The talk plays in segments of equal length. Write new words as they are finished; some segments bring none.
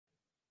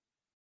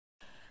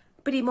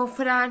Primo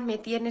Fran, me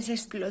tienes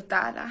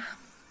explotada.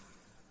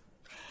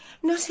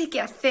 No sé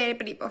qué hacer,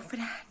 primo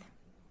Fran.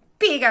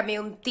 Pégame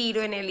un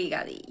tiro en el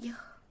higadillo.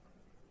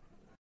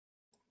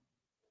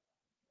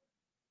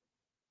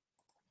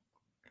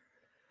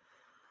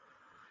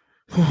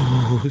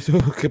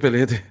 Qué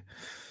pelete.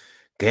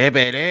 Qué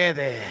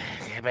pelete.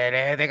 Qué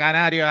pelete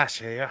canario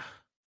hace, Dios.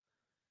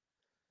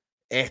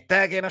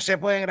 Está que no se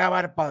pueden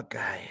grabar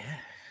podcast,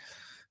 ¿eh?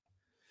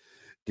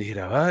 Ni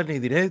grabar, ni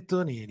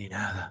directo, ni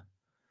nada.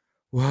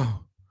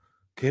 Wow.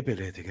 Qué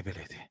pelete, qué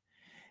pelete.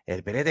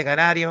 El pelete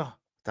canario,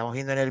 estamos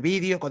viendo en el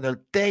vídeo, cuando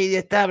el Teide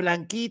está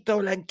blanquito,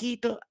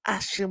 blanquito,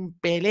 hace un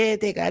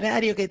pelete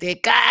canario que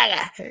te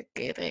caga,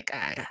 que te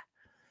caga.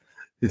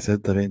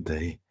 Exactamente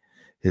ahí.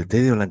 El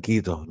Teide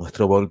blanquito,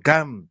 nuestro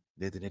volcán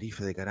de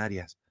Tenerife de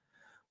Canarias.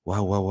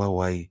 Guau, guau,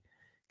 guau, ahí.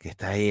 Que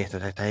está ahí, esto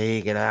está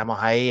ahí, que le damos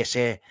ahí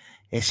ese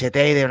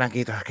Teide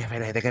blanquito. Qué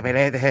pelete, qué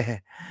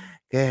pelete.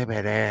 Qué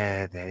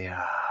pelete, Dios.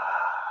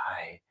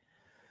 Ay.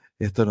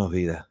 Esto nos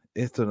vida,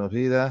 esto nos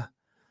vida.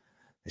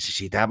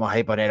 Necesitamos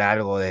ahí poner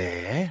algo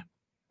de, ¿eh?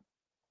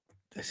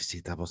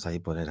 Necesitamos ahí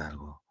poner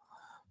algo.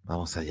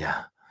 Vamos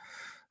allá.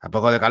 Un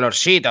poco de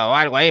calorcito o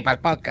algo ahí para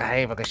el podcast,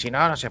 ahí, porque si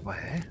no, no se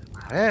puede, ¿eh?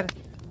 A ver,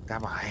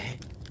 estamos ahí.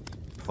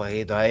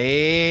 Fueguito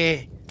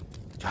ahí.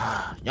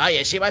 No, y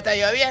encima está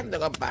lloviendo,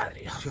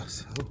 compadre.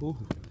 Dios,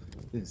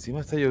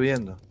 encima está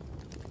lloviendo.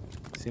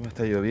 Encima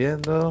está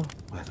lloviendo.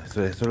 Bueno,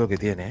 esto es lo que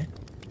tiene, ¿eh?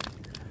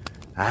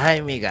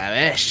 Ay, mi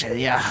cabeza,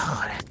 Dios.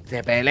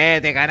 Este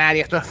pelete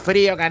canario. Esto es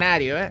frío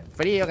canario, ¿eh?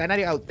 Frío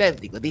canario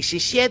auténtico.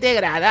 17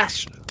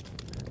 gradazos.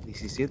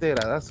 17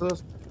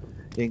 gradazos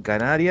en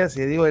Canarias.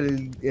 Y digo,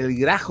 el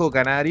grajo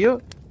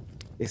canario,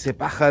 ese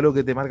pájaro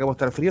que te marca cómo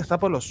está el frío, está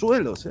por los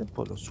suelos, ¿eh?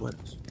 Por los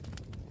suelos.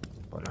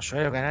 Por los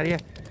suelos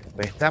canarias.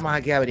 Pues estamos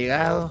aquí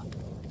abrigados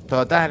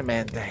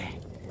totalmente.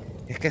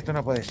 Es que esto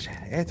no puede ser.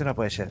 Esto no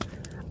puede ser.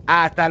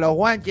 Hasta los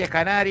guanches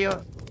canarios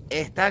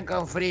están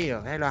con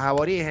frío, ¿eh? Los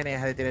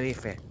aborígenes de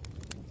Tenerife.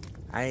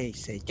 Ay,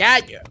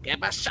 señallo, ¿qué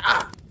pasó?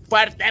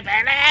 ¡Fuerte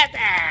pelete!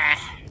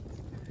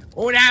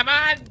 ¡Una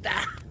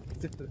manta!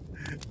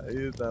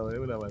 Ahí está,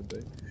 una manta.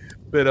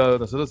 Pero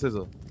nosotros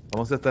eso,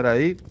 vamos a estar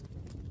ahí,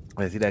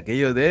 a decir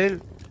aquello de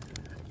él.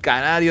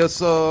 Canarios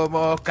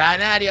somos,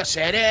 canarios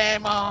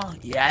seremos,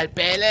 y al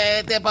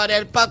pelete por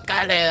el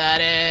podcast le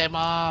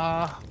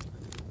daremos.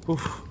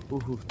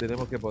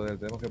 Tenemos que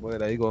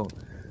poder ahí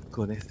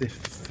con este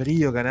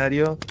frío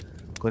canario,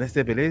 con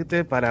este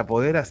pelete, para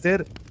poder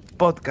hacer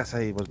podcast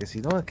ahí, porque si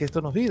no, es que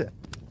esto nos vida.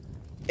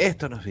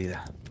 Esto no es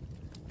vida.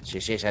 Sí,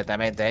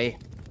 exactamente ahí.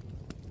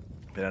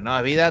 Pero no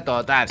es vida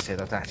totarse.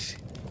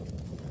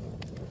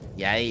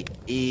 Y ahí,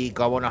 y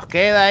como nos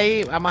queda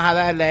ahí, vamos a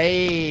darle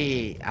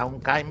ahí a un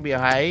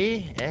cambio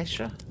ahí.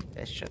 Eso.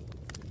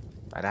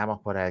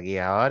 Paramos por aquí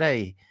ahora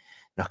y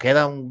nos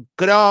queda un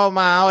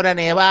croma ahora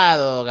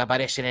nevado que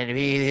aparece en el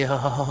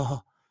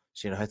vídeo.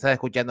 Si nos estás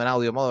escuchando en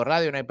audio modo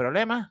radio, no hay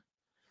problema.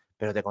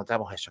 Pero te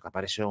contamos eso, que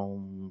aparece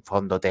un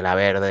fondo tela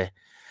verde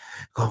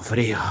con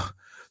frío.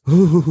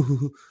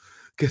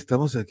 Que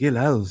estamos aquí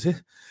helados,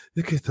 ¿eh?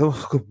 Es que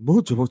estamos con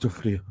mucho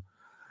frío.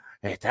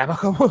 Estamos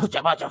con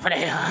mucho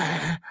frío.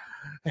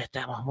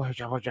 Estamos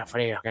mucho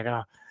frío. Que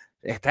no.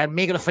 Está el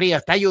micro frío,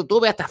 está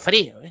YouTube hasta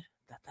frío, ¿eh?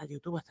 Está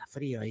YouTube hasta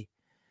frío ahí.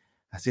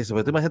 Así es,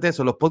 pero tú imagínate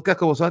eso, los podcasts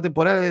como son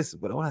temporales,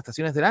 bueno, las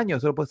estaciones del año,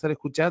 solo puedes estar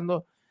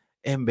escuchando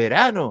en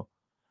verano.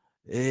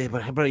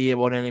 Por ejemplo,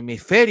 llevo en el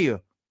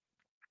hemisferio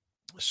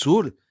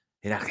sur,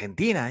 en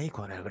Argentina, ahí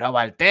con el bro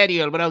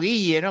Valterio, el bro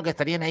Guille, ¿no? Que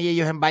estarían ahí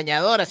ellos en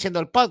bañador haciendo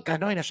el podcast,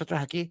 ¿no? Y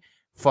nosotros aquí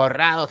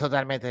forrados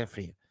totalmente de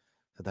frío.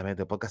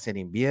 Totalmente, podcast en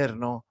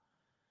invierno,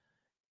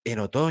 en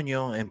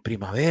otoño, en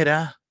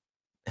primavera,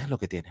 es lo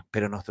que tiene.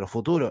 Pero nuestro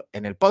futuro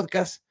en el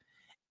podcast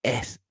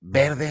es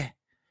verde,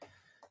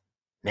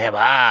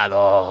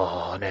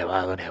 nevado,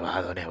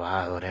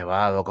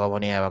 cómo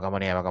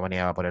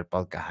nieva por el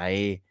podcast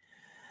ahí.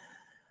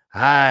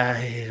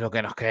 Ay, lo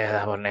que nos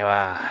queda por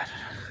nevar.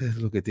 Es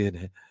lo que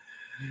tiene.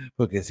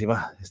 Porque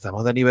encima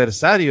estamos de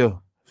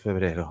aniversario,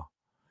 febrero.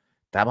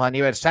 Estamos de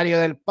aniversario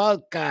del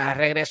podcast,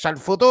 Regreso al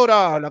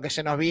Futuro, lo que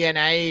se nos viene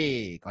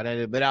ahí con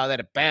el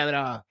brother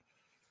Pedro.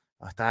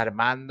 Nos está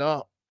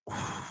armando.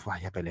 Uf,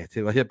 vaya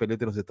pelete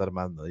nos está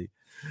armando ahí.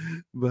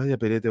 Vaya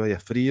pelete, vaya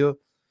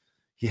frío.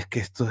 Y es que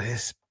esto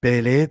es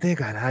pelete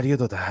canario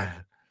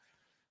total.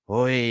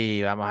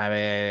 Uy, vamos a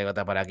ver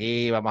otra por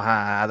aquí. Vamos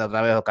a dar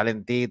otra vez los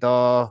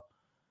calentitos.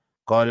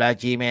 Con la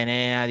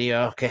chimenea,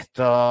 Dios, que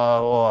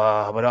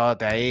esto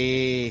brote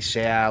ahí.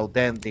 Sea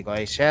auténtico,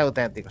 ahí. Sea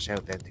auténtico. Sea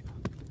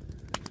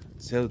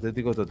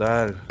auténtico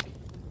total.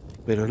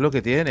 Pero es lo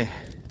que tiene.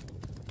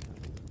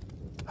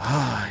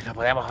 Ay, no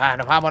podemos más.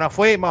 Nos vamos, nos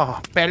fuimos.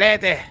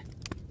 Pelete.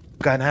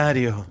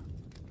 Canario.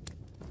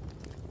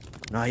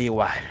 No hay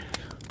igual.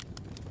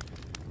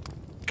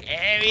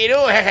 ¡Qué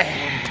virus!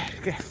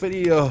 ¡Qué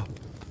frío!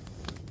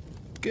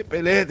 ¡Qué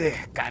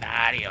pelete!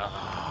 ¡Canario!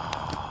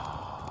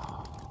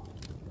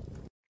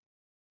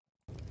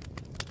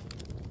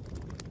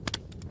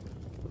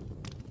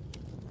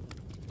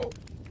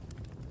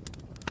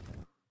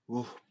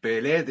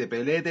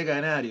 Pelete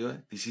canario,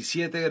 ¿eh?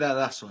 17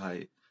 gradazos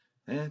ahí.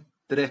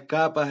 3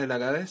 capas en la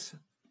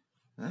cabeza.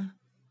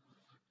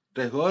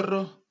 3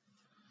 gorros,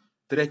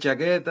 3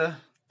 chaquetas,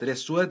 3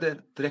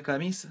 suéter, 3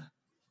 camisas.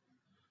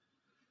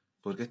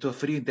 Porque esto es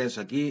frío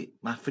intenso. Aquí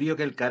más frío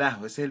que el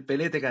carajo. Ese es el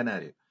pelete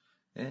canario.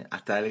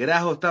 Hasta el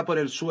grajo está por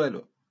el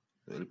suelo.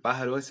 El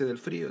pájaro ese del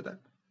frío,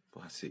 tal.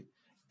 Pues así.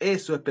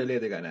 Eso es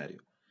pelete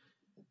canario.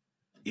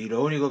 Y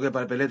lo único que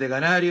para el pelete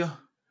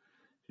canario,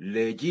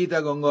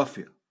 lechita con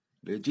gofio.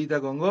 Lechita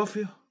con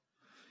gofio.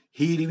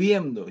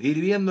 Hirviendo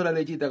la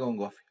lechita con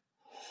gofio.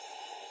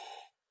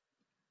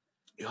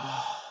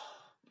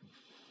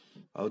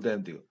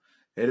 Auténtico.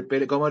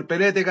 Como el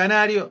pelete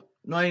canario,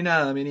 no hay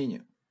nada, mi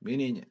niño. Mi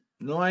niña.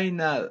 No hay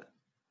nada.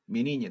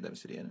 Mi niña también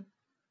sería, ¿no?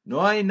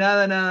 No hay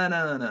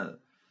nada.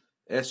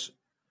 Eso.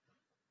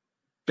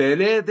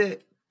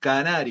 Pelete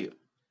canario.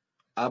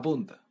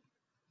 Apunta.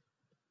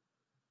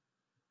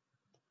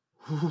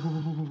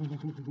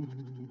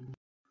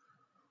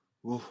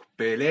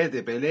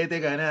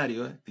 Pelete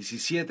canario,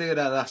 17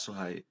 gradazos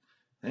ahí.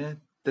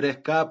 3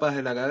 capas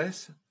en la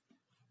cabeza.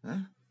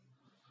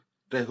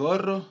 3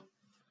 gorros.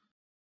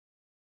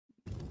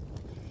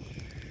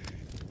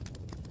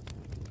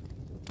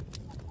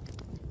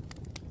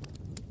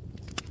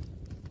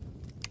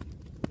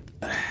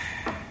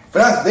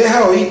 Fran,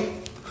 deja oír.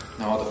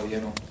 No, todavía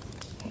no.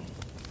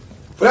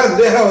 Fran,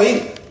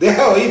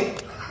 deja oír.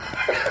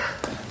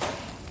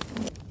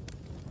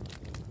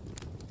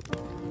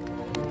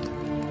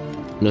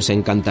 Nos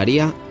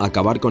encantaría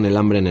acabar con el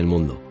hambre en el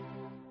mundo.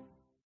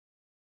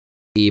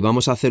 Y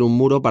vamos a hacer un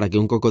muro para que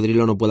un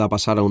cocodrilo no pueda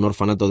pasar a un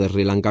orfanato de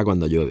Sri Lanka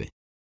cuando llueve.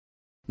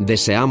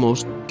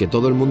 Deseamos que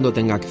todo el mundo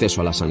tenga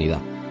acceso a la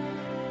sanidad.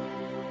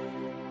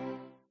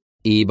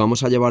 Y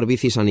vamos a llevar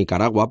bicis a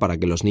Nicaragua para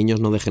que los niños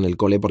no dejen el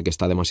cole porque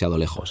está demasiado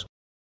lejos.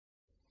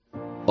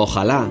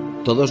 Ojalá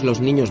todos los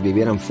niños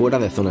vivieran fuera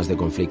de zonas de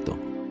conflicto.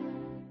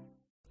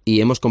 Y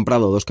hemos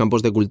comprado 2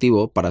 campos de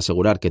cultivo para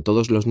asegurar que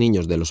todos los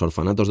niños de los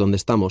orfanatos donde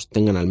estamos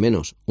tengan al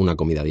menos una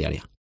comida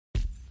diaria.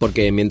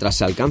 Porque mientras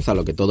se alcanza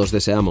lo que todos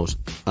deseamos,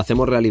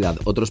 hacemos realidad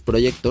otros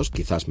proyectos,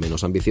 quizás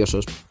menos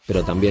ambiciosos,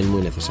 pero también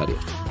muy necesarios.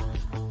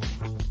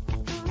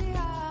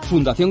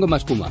 Fundación Goma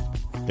Espuma.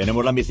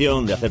 Tenemos la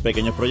ambición de hacer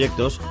pequeños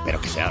proyectos, pero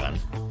que se hagan.